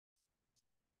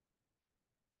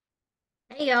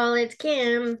Hey y'all, it's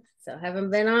Kim. So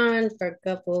haven't been on for a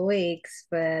couple of weeks,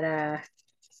 but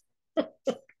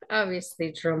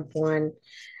obviously Trump won.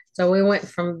 So we went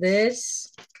from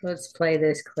this. Let's play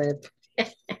this clip. The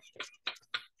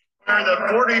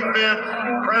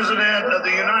 45th President of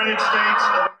the United States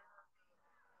of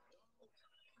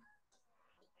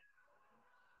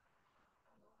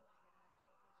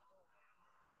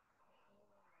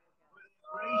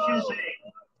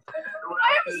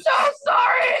I am so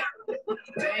sorry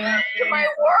to my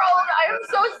world. I am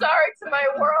so sorry to my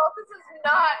world. This is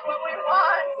not what we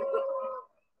want.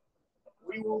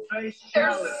 We will face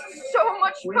There's so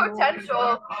much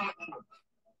potential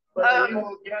we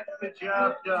will get the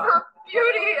job done. for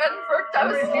beauty and for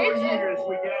devastation.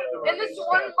 In this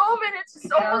one moment, it's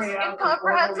just almost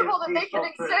incomprehensible that they can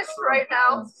exist right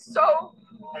now. So,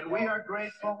 and we are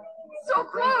grateful so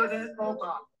close. President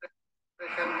Obama.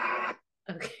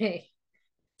 Okay.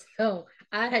 So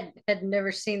I had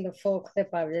never seen the full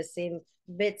clip. I've just seen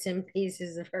bits and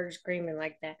pieces of her screaming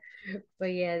like that.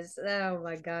 But yes, oh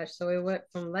my gosh. So we went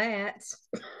from that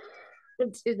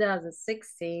in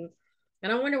 2016.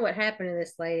 And I wonder what happened to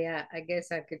this lady. I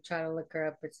guess I could try to look her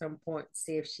up at some point,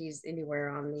 see if she's anywhere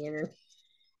on the internet.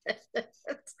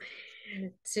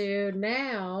 To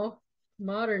now,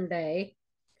 modern day,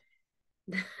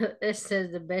 this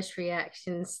says the best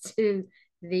reactions to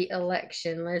the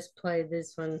election. Let's play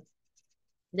this one.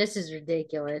 This is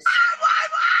ridiculous. Why?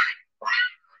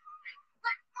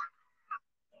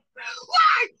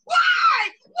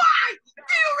 Do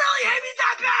you really hate me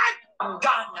that bad? I'm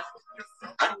done.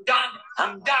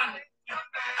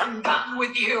 I'm done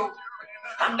with you.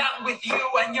 I'm done with you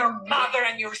and your mother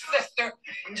and your sister.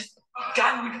 I'm just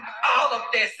done with all of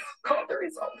this. Call the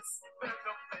results.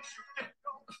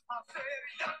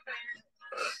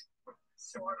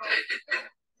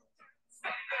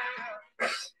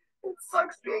 It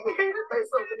sucks being hated by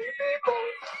so many people.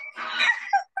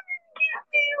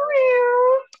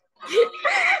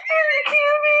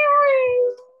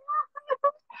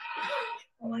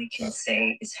 All I can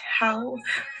say is how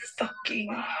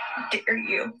fucking dare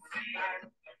you?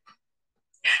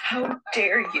 How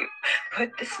dare you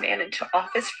put this man into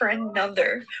office for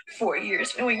another 4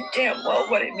 years, knowing damn well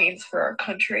what it means for our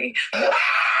country?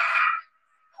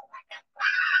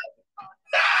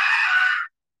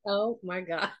 Oh my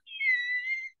God.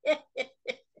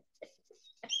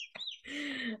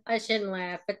 I shouldn't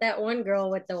laugh, but that one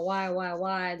girl with the why,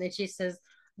 and then she says,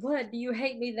 "What? Do you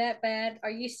hate me that bad?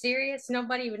 Are you serious?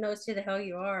 Nobody even knows who the hell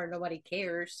you are. Nobody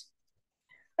cares."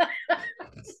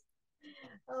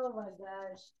 Oh my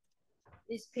gosh.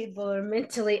 These people are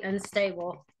mentally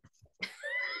unstable.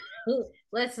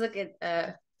 Let's look at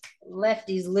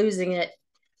Lefties Losing It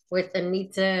with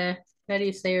Anita. How do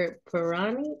you say her?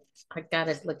 Pirani? I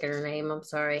gotta look at her name. I'm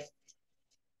sorry.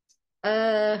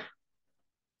 Uh,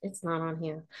 it's not on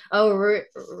here. Oh,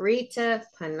 Rita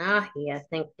Panahi, I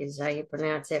think is how you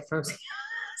pronounce it, from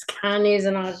Sky News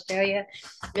in Australia.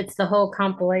 It's the whole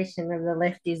compilation of the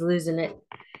Lefties Losing It.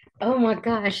 Oh my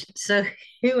gosh. So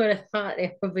who would have thought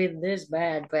it would be this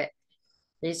bad? But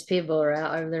these people are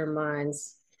out of their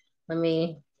minds. Let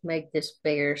me make this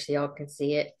bigger so y'all can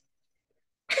see it.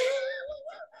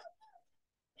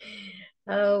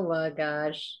 Oh my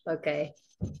gosh. Okay.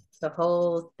 The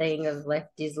whole thing of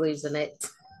Lefties Losing It.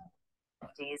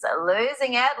 Lefties are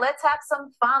losing it. Let's have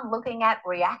some fun looking at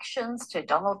reactions to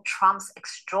Donald Trump's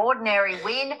extraordinary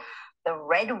win. The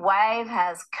red wave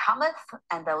has cometh,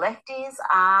 and the lefties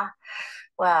are,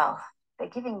 well, they're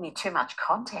giving me too much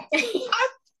content.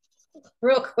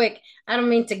 Real quick, I don't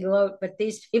mean to gloat, but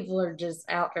these people are just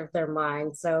out of their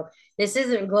minds. So this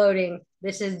isn't gloating.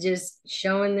 This is just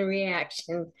showing the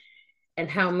reaction and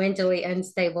how mentally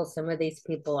unstable some of these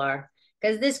people are.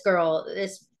 Because this girl,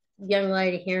 this young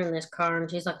lady here in this car, and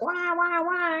she's like,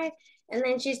 why? And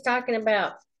then she's talking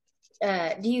about,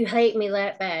 do you hate me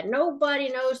that bad? Nobody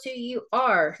knows who you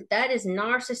are. That is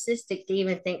narcissistic to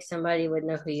even think somebody would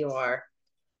know who you are.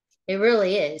 It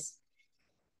really is.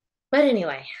 But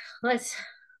anyway, let's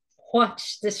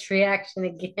watch this reaction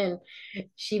again.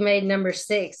 She made number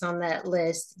 6 on that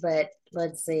list, but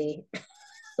let's see.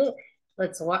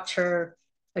 Let's watch her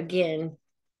again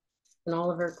in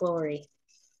all of her glory.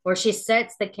 Or she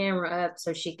sets the camera up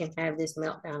so she can have this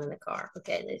meltdown in the car.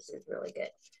 Okay, this is really good.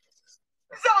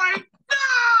 Sorry. No.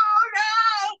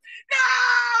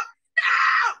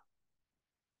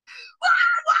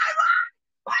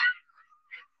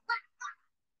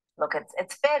 Look,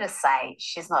 it's fair to say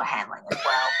she's not handling it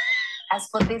well. As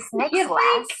for this next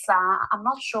lass, I'm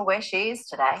not sure where she is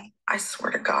today. I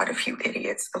swear to God, if you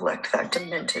idiots elect that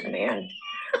demented man,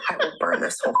 I will burn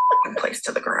this whole place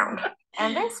to the ground.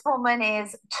 And this woman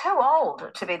is too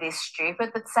old to be this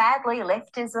stupid, but sadly,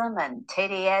 leftism and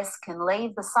TDS can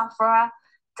leave the sufferer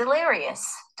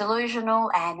delirious, delusional,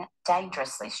 and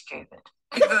dangerously stupid.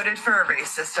 You voted for a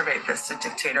racist, a rapist, a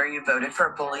dictator. You voted for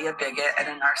a bully, a bigot, and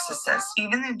a narcissist.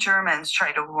 Even the Germans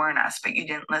tried to warn us, but you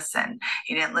didn't listen.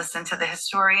 You didn't listen to the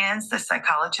historians, the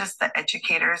psychologists, the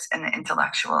educators, and the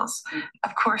intellectuals.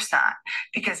 Of course not,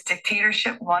 because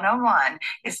dictatorship 101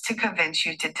 is to convince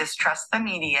you to distrust the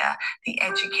media, the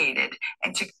educated,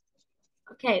 and to...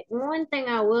 Okay, one thing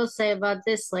I will say about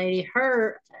this lady,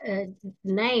 her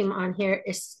name on here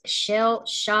is Shell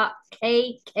Shock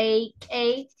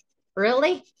KKK.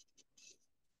 Really?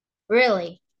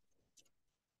 Really?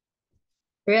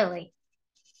 Really?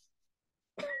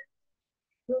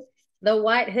 The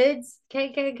White Hoods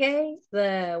KKK,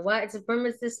 the white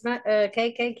supremacist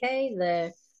KKK,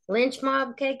 the lynch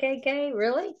mob KKK.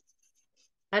 Really?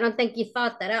 I don't think you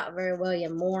thought that out very well, you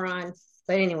moron.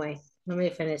 But anyway, let me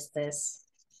finish this.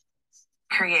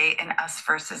 Create an us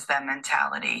versus them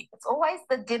mentality. It's always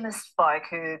the dimmest folk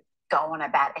who go on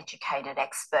about educated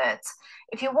experts.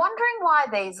 If you're wondering why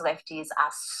these lefties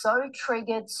are so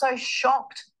triggered, so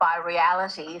shocked by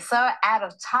reality, so out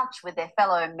of touch with their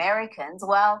fellow Americans,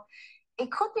 well, it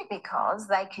could be because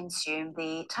they consume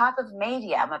the type of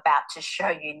media I'm about to show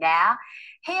you now.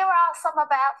 Here are some of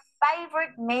our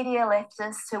favourite media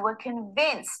leftists who were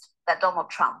convinced that Donald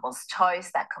Trump was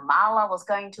toast, that Kamala was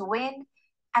going to win,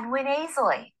 and win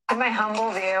easily. In my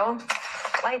humble view,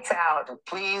 lights out.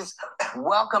 Please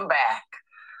welcome back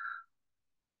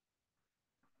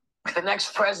the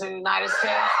next president of the United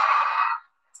States.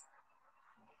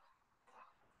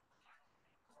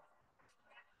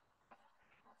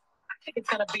 I think it's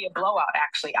going to be a blowout,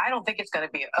 actually. I don't think it's going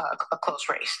to be a close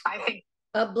race. I think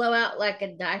a blowout like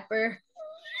a diaper.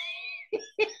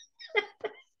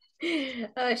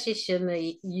 Oh, she shouldn't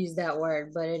have used that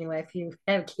word. But anyway, if you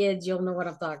have kids, you'll know what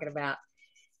I'm talking about.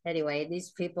 Anyway, these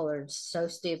people are so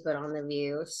stupid on The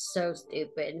View. So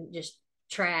stupid. Just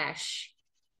trash.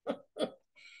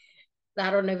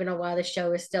 I don't even know why the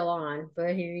show is still on,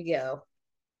 but here you go.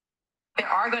 there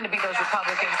are going to be those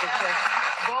Republicans that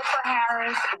just vote for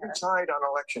Harris. It'll be tied on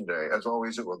election day. As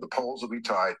always, it will. The polls will be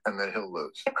tied, and then he'll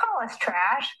lose. You call us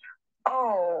trash?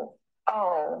 Oh,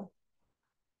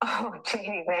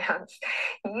 J.D. Vance,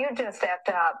 you just stepped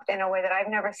up in a way that I've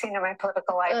never seen in my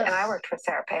political life, and I worked for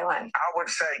Sarah Palin. I would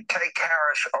say take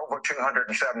Harris over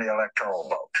 270 electoral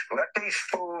votes. Let these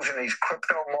fools in these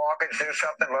crypto markets do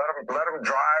something. Let them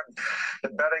drive the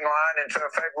betting line into a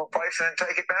favorable place and then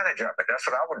take advantage of it. That's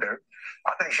what I would do.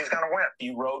 I think she's going to win.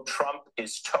 You wrote Trump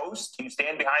is toast. Do you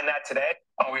stand behind that today?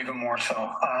 Oh, even more so.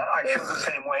 I feel the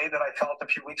same way that I felt a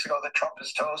few weeks ago that Trump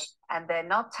is toast. And they're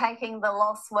not taking the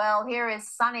loss well. Here is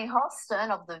Sunny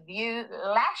Hostin of The View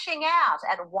lashing out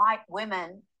at white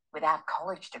women without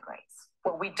college degrees.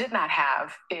 What we did not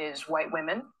have is white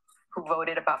women who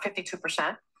voted about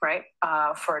 52%, right,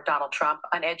 for Donald Trump.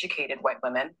 Uneducated white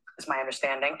women, is my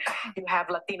understanding. You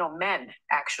have Latino men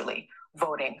actually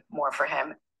voting more for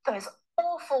him. Those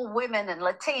awful women and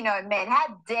Latino men,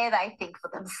 how dare they think for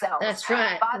themselves? That's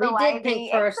right. By the We way, did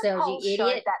think for ourselves, you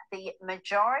idiot. That the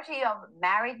majority of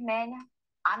married men,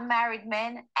 unmarried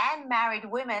men, and married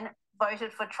women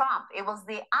voted for Trump. It was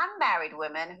the unmarried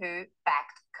women who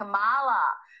backed Kamala.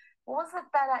 What was it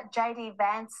that J.D.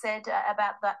 Vance said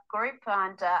about that group?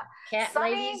 And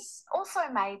Sunny also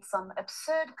made some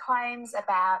absurd claims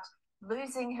about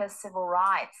losing her civil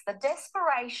rights. The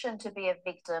desperation to be a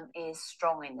victim is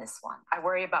strong in this one. I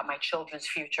worry about my children's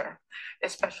future,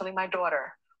 especially my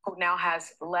daughter, who now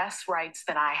has less rights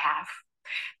than I have.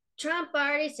 Trump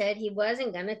already said he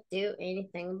wasn't going to do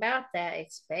anything about that.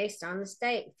 It's based on the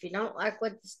state. If you don't like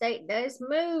what the state does,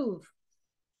 move.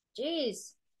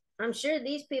 Jeez. I'm sure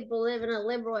these people live in a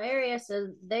liberal area so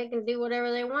they can do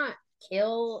whatever they want.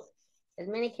 Kill as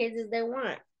many kids as they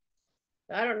want.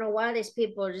 I don't know why these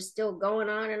people are just still going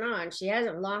on and on. She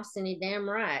hasn't lost any damn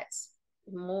rights.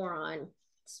 Moron.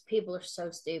 These people are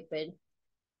so stupid.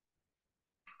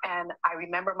 And I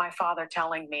remember my father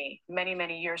telling me many,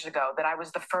 many years ago that I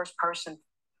was the first person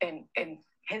in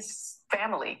his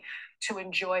family to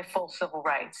enjoy full civil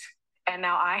rights. And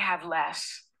now I have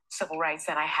less civil rights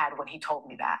than I had when he told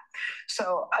me that.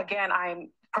 So again,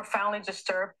 I'm profoundly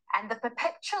disturbed. And the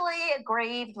perpetually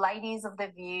aggrieved ladies of The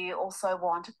View also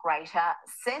want greater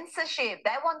censorship.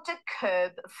 They want to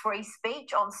curb free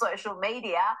speech on social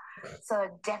media so a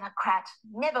Democrat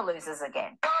never loses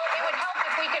again. Well, it would help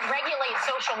if we could regulate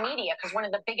social media, because one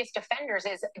of the biggest offenders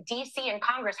is DC and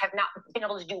Congress have not been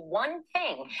able to do one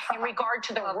thing in regard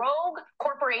to the rogue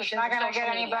corporations. Not going to get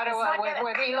any better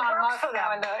with Elon Musk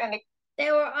now.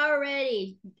 They were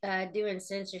already doing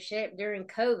censorship during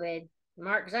COVID.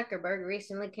 Mark Zuckerberg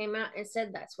recently came out and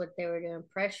said that's what they were doing,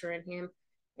 pressuring him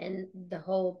and the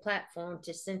whole platform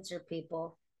to censor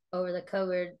people over the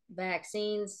COVID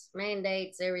vaccines,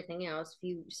 mandates, everything else. If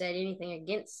you said anything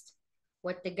against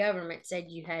what the government said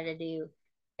you had to do,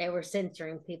 they were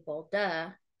censoring people. Duh.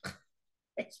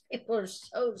 These people are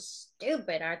so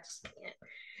stupid. I just can't.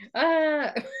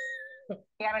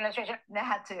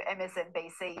 Now to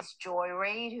MSNBC's Joy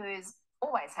Reid, who's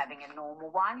always having a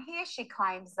normal one. Here she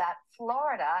claims that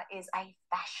Florida is a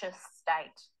fascist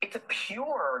state. It's a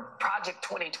pure Project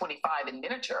 2025 in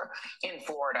miniature in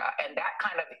Florida, and that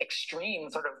kind of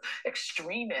extreme, sort of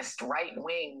extremist,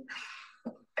 right-wing,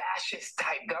 fascist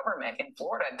type government in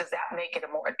Florida, does that make it a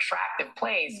more attractive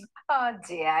place? Oh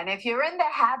dear, and if you're in the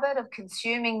habit of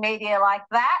consuming media like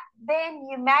that, then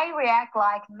you may react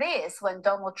like this when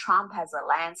Donald Trump has a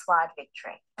landslide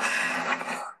victory. We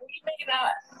may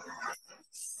not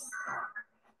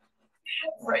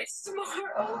have race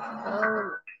tomorrow. I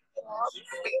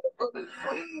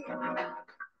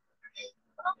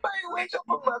might wake up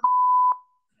on my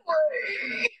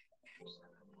way.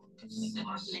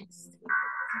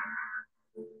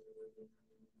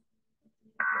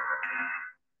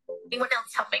 Anyone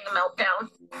else helping the meltdown?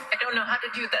 I don't know how to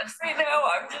do this. Right now,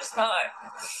 I'm just not.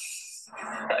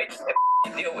 I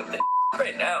can't deal with it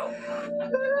right now.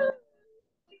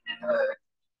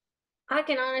 I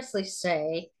can honestly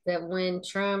say that when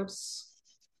Trump's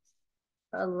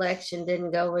election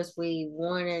didn't go as we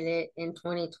wanted it in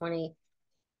 2020,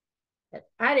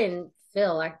 I didn't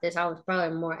feel like this. I was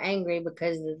probably more angry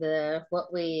because of the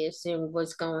what we assumed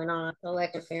was going on,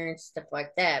 election interference, stuff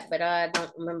like that. But I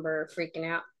don't remember freaking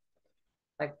out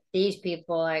like these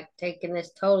people, like taking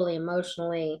this totally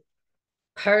emotionally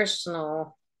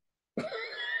personal.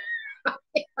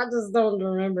 I just don't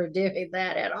remember doing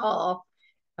that at all.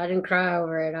 I didn't cry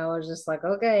over it. I was just like,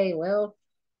 okay, well,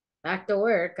 back to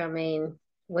work. I mean,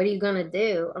 what are you going to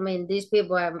do? I mean, these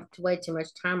people have way too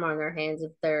much time on their hands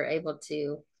if they're able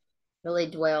to really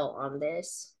dwell on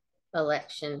this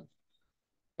election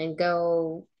and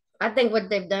go. I think what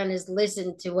they've done is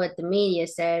listen to what the media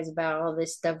says about all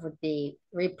this stuff with the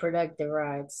reproductive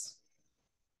rights.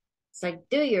 It's like,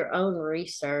 do your own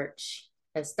research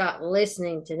and stop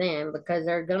listening to them because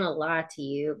they're going to lie to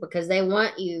you because they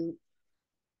want you,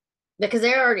 because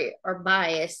they already are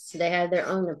biased. They have their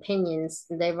own opinions.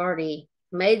 They've already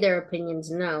made their opinions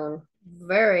known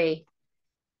very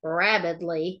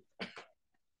rapidly.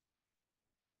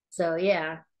 So,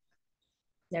 yeah,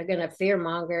 they're going to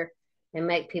fearmonger and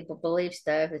make people believe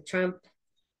stuff. Trump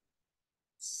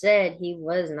said he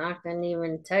was not going to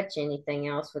even touch anything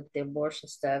else with the abortion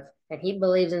stuff. And he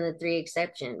believes in the three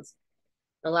exceptions: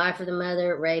 the life of the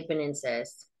mother, rape, and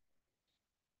incest.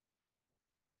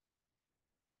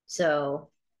 So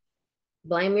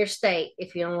blame your state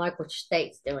if you don't like what your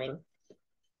state's doing.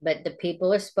 But the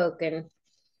people have spoken.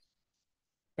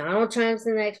 Donald Trump's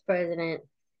the next president.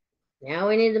 Now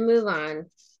we need to move on.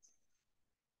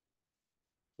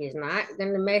 He's not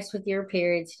going to mess with your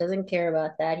periods. He doesn't care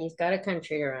about that. He's got a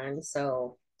country to run.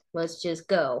 So let's just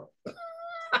go.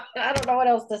 I don't know what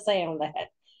else to say on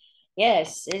that.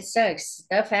 Yes, it sucks.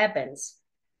 Stuff happens.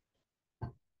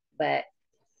 But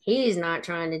he's not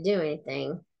trying to do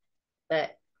anything.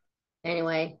 But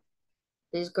anyway,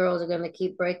 these girls are going to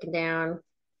keep breaking down,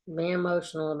 being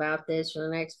emotional about this for the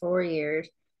next 4 years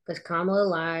because Kamala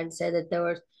lied, said that there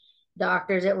were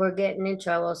doctors that were getting in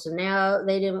trouble. So now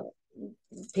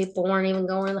people weren't even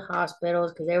going to the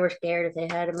hospitals because they were scared if they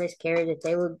had a miscarriage that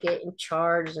they would get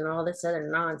charged and all this other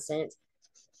nonsense.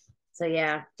 So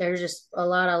yeah, there's just a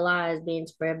lot of lies being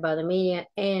spread by the media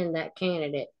and that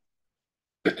candidate.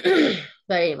 But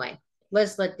anyway,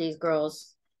 let's let these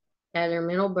girls have their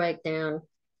mental breakdown.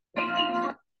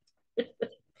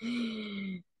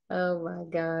 Oh my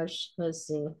gosh. Let's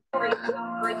see.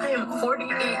 I am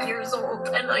 48 years old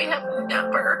and I have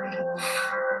never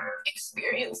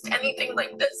experienced anything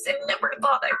like this and never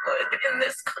thought I would in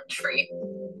this country.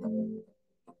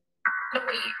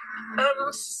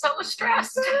 I'm so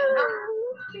stressed.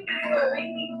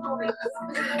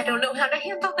 I don't know how to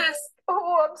handle this.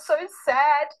 Oh, I'm so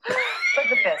sad. But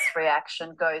the best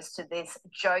reaction goes to this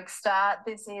jokester.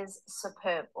 This is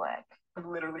superb work.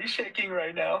 I'm literally shaking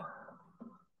right now.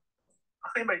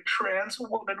 I'm a trans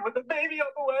woman with a baby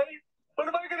on the way. What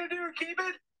am I going to do? Keep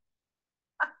it?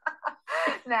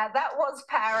 Now, that was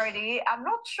parody. I'm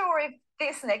not sure if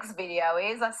this next video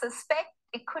is. I suspect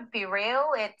it could be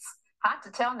real. It's hard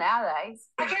to tell nowadays.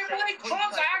 I can't believe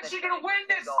Trump's actually going to win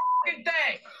this fucking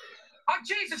thing. Oh,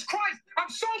 Jesus Christ. I'm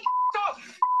so up.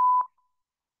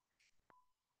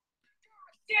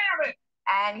 Damn it.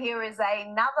 And here is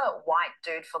another white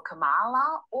dude for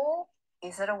Kamala, or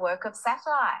is it a work of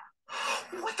satire?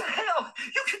 What the hell?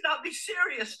 You cannot be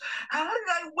serious. How did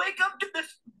I wake up to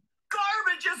this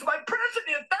garbage as my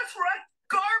president? That's right,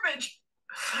 garbage.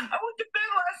 I went to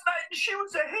bed last night and she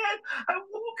was ahead. I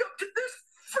woke up to this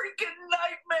freaking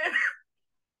nightmare.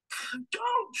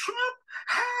 Donald Trump?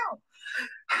 How?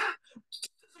 Does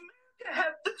America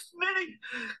have this many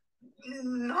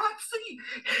Nazi,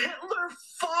 Hitler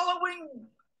following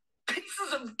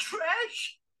pieces of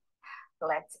trash?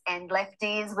 Let's end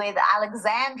Lefties with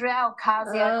Alexandria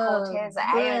Ocasio-Cortez,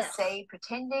 AOC,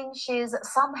 pretending she's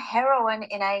some heroine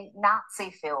in a Nazi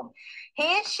film.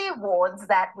 Here she warns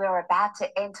that we're about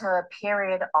to enter a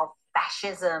period of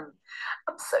fascism.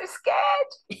 I'm so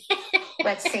scared.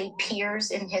 Let's say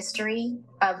peers in history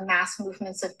of mass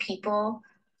movements of people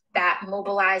that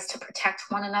mobilize to protect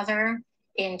one another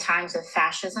in times of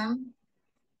fascism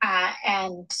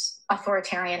and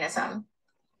authoritarianism.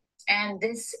 And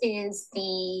this is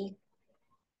the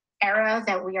era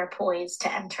that we are poised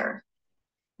to enter.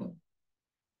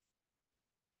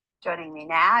 Joining me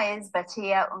now is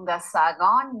Batia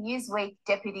Ungasagon, Newsweek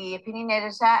Deputy Opinion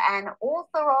Editor and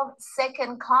author of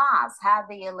Second Class, How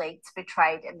the Elites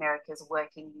Betrayed America's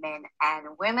Working Men and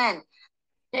Women.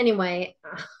 Anyway,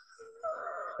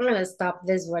 I'm going to stop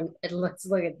this one and let's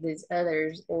look at these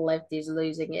others. Lefties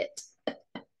losing it.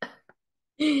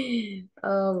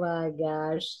 Oh my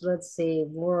gosh. Let's see.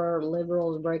 More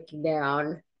liberals breaking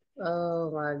down.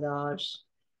 Oh my gosh.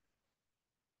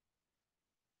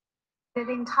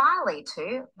 Entirely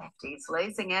to Lefties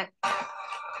Losing It.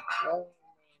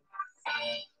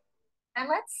 And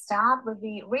let's start with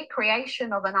the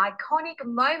recreation of an iconic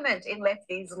moment in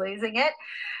Lefties Losing It.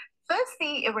 First,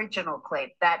 the original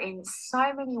clip that in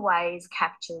so many ways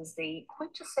captures the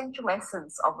quintessential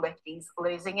essence of Lefties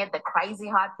Losing It, the crazy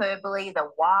hyperbole, the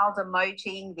wild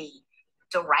emoting, the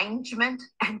derangement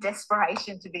and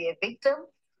desperation to be a victim,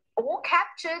 all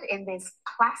captured in this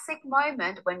classic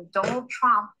moment when Donald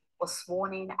Trump was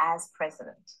sworn in as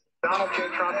president. Donald J.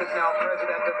 Trump is now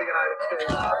president of the United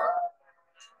States.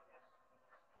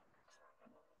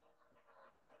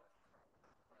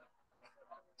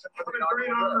 It's a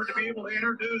great honor to be able to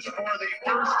introduce for the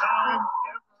first time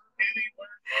ever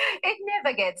anywhere. It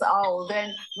never gets old,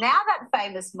 and now that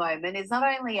famous moment is not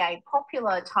only a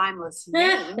popular, timeless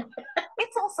meme,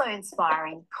 it's also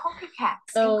inspiring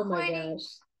copycats, including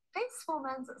this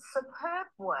woman's superb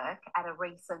work at a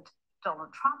recent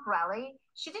Donald Trump rally.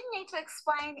 She didn't need to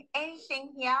explain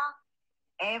anything here.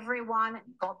 Everyone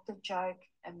got the joke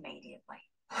immediately.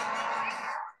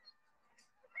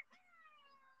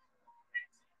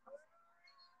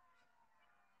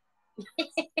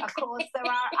 Of course, there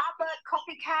are other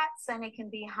copycats, and it can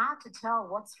be hard to tell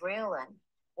what's real and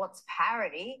what's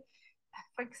parody.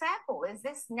 For example, is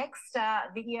this next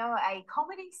video a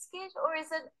comedy skit, or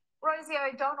is it Rosie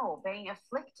O'Donnell being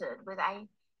afflicted with a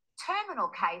terminal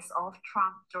case of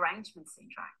Trump derangement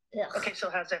syndrome? Okay,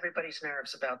 so how's everybody's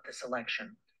nerves about this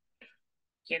election?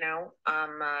 You know,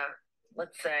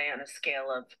 let's say on a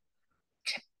scale of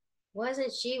 10.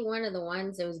 Wasn't she one of the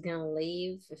ones that was going to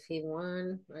leave if he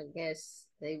won? I guess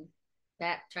they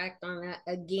backtracked on that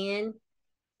again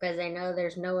because they know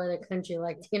there's no other country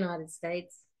like the United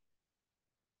States.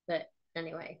 But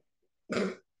anyway,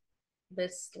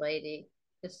 this lady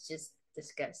is just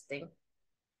disgusting.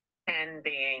 And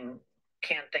being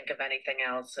can't think of anything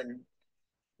else and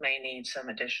may need some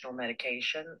additional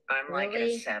medication. I'm like at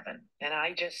a 7. And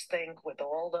I just think with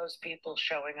all those people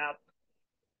showing up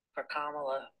for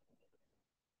Kamala,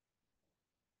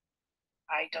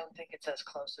 I don't think it's as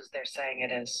close as they're saying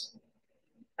it is.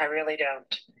 I really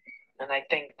don't. And I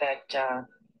think that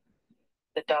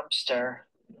the dumpster,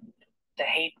 the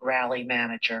hate rally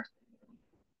manager,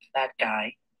 that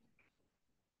guy,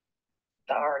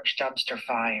 the orange dumpster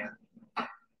fire,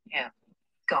 yeah.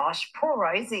 Gosh, poor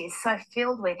Rosie is so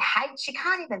filled with hate. She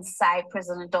can't even say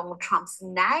President Donald Trump's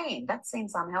name. That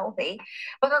seems unhealthy.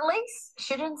 But at least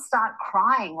she didn't start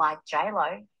crying like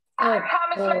J-Lo. I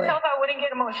promised myself I wouldn't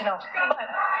get emotional. But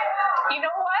you know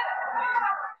what?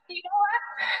 You know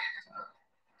what?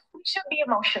 We should be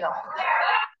emotional.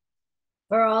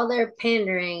 For all their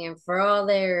pandering and for all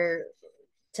their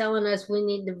telling us we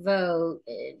need to vote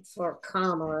for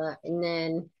Kamala, and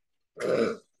then,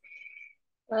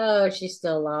 oh, she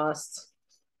still lost.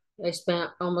 They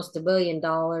spent almost $1 billion.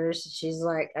 She's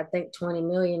like, I think 20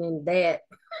 million in debt.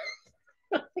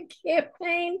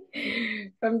 campaign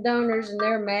from donors, and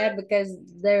they're mad because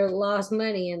they lost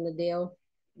money in the deal.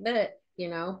 But,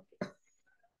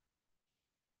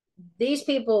 these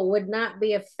people would not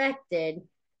be affected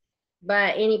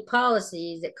by any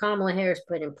policies that Kamala Harris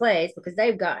put in place because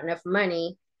they've got enough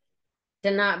money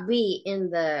to not be in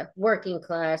the working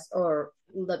class or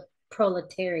the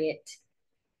proletariat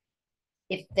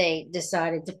if they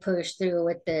decided to push through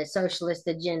with the socialist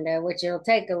agenda, which it'll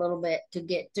take a little bit to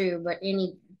get through, but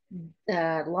any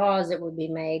laws that would be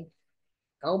made,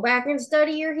 go back and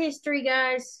study your history,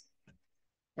 guys.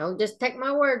 Don't just take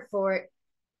my word for it.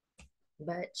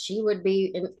 But she would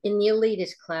be in the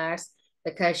elitist class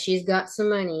because she's got some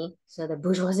money. So the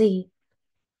bourgeoisie.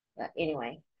 But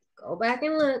anyway, go back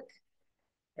and look.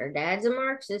 Her dad's a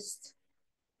Marxist.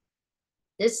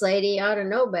 This lady ought to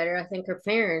know better. I think her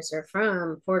parents are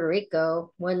from Puerto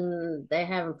Rico when they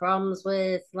having problems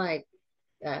with like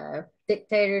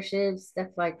dictatorships, stuff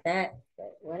like that.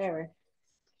 But whatever.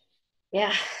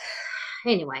 Yeah.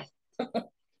 Anyway, a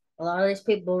lot of these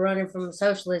people running from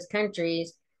socialist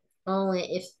countries, only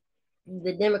if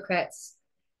the Democrats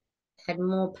had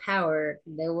more power,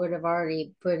 they would have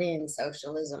already put in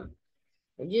socialism.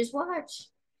 But just watch.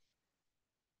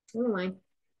 Anyway,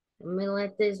 I'm gonna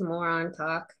let this moron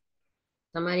talk.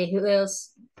 Somebody who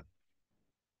else,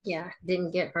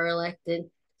 didn't get her elected.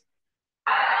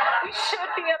 We should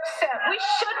be upset. We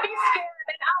should be scared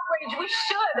and outraged. We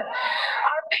should.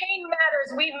 Our pain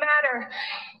matters. We matter.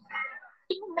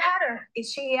 You matter.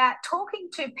 Is she talking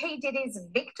to P. Diddy's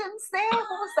victims there? What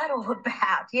was that all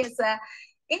about? Yes,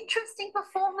 interesting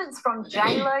performance from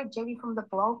J-Lo, Jenny from the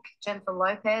blog, Jennifer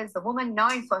Lopez, the woman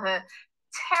known for her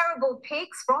terrible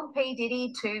pics from P.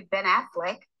 Diddy to Ben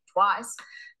Affleck twice.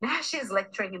 Now she's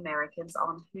lecturing Americans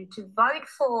on who to vote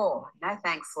for. No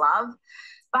thanks, love.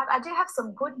 But I do have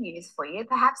some good news for you.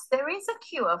 Perhaps there is a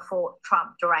cure for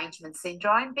Trump derangement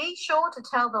syndrome. Be sure to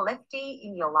tell the lefty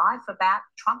in your life about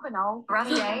Trumpanol. Rough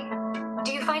day?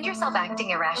 Do you find yourself acting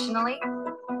irrationally?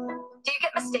 Do you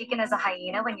get mistaken as a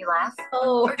hyena when you laugh?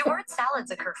 Oh. Or do word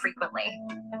salads occur frequently?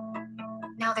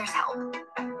 Now there's help.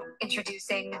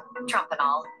 Introducing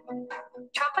Trumpanol.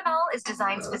 Trumpanol is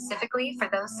designed specifically for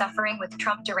those suffering with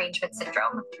Trump derangement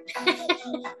syndrome.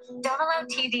 Don't allow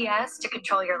TDS to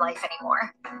control your life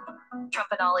anymore.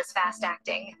 Trumpanol is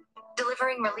fast-acting,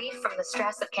 delivering relief from the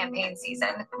stress of campaign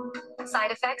season.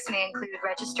 Side effects may include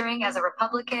registering as a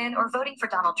Republican or voting for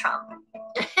Donald Trump.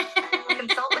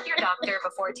 Consult with your doctor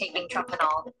before taking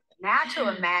Trumpanol. Now to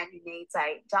a man who needs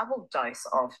a double dose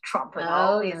of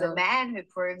Trumpanol. He's a man who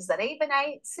proves that even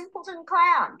a simpleton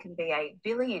clown can be a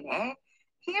billionaire.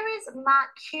 Here is Mark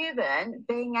Cuban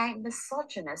being a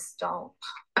misogynist dolt.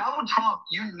 Donald Trump,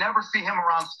 you never see him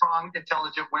around strong,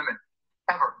 intelligent women,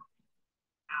 ever.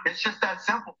 It's just that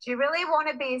simple. Do you really want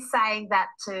to be saying that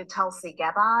to Tulsi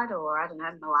Gabbard or, I don't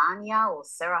know, Melania or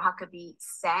Sarah Huckabee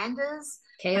Sanders?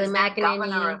 Kayleigh who's now McEnany,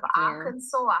 governor of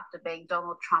Arkansas after being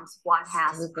Donald Trump's White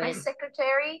House press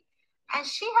secretary. And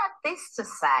she had this to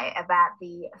say about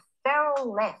the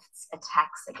feral left's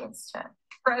attacks against her.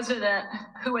 President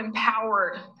who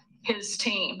empowered his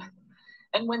team.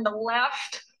 And when the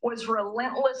left was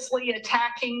relentlessly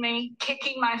attacking me,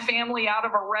 kicking my family out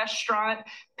of a restaurant,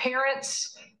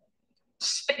 parents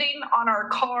spitting on our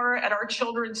car at our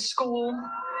children's school,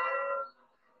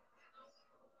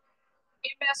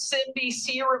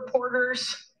 MSNBC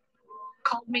reporters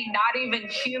called me not even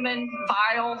human,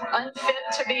 vile, unfit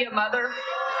to be a mother.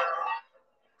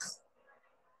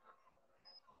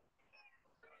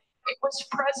 It was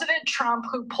President Trump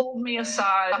who pulled me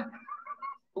aside,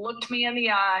 looked me in the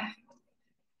eye,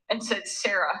 and said,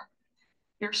 Sarah,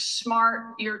 you're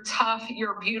smart, you're tough,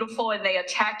 you're beautiful, and they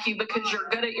attack you because you're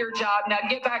good at your job. Now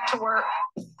get back to work.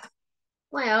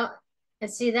 Well,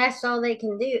 and see, that's all they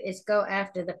can do is go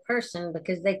after the person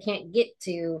because they can't get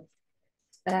to,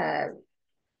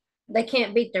 they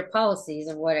can't beat their policies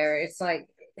or whatever. It's like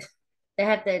they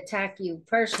have to attack you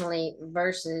personally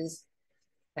versus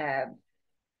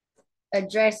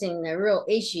addressing the real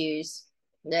issues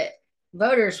that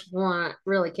voters want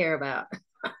really care about.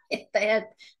 If they had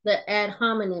the ad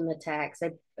hominem attacks,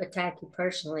 they attack you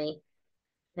personally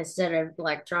instead of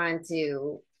like trying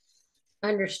to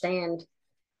understand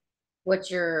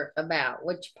what you're about,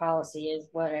 what your policy is,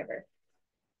 whatever.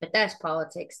 But that's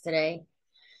politics today.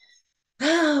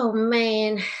 Oh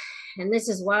man. And this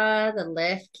is why the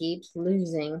left keeps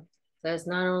losing. So it's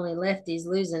not only lefties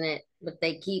losing it, but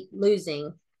they keep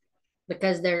losing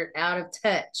because they're out of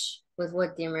touch with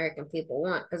what the American people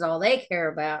want. Because all they care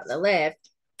about, the left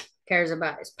cares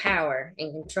about, is power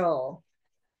and control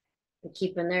and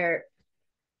keeping their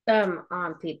thumb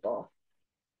on people.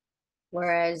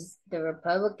 Whereas the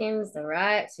Republicans, the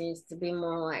right seems to be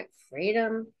more like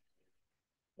freedom,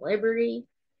 liberty,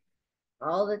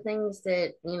 all the things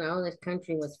that, this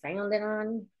country was founded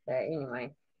on. But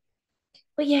anyway.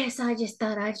 But yes, I just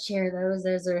thought I'd share those.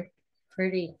 Those are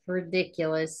pretty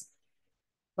ridiculous.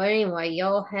 But anyway,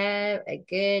 y'all have a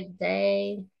good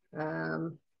day. I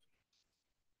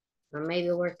may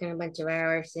be working a bunch of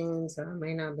hours soon, so I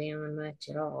may not be on much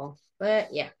at all. But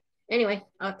yeah. Anyway,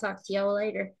 I'll talk to y'all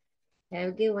later. Have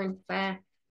a good one. Bye.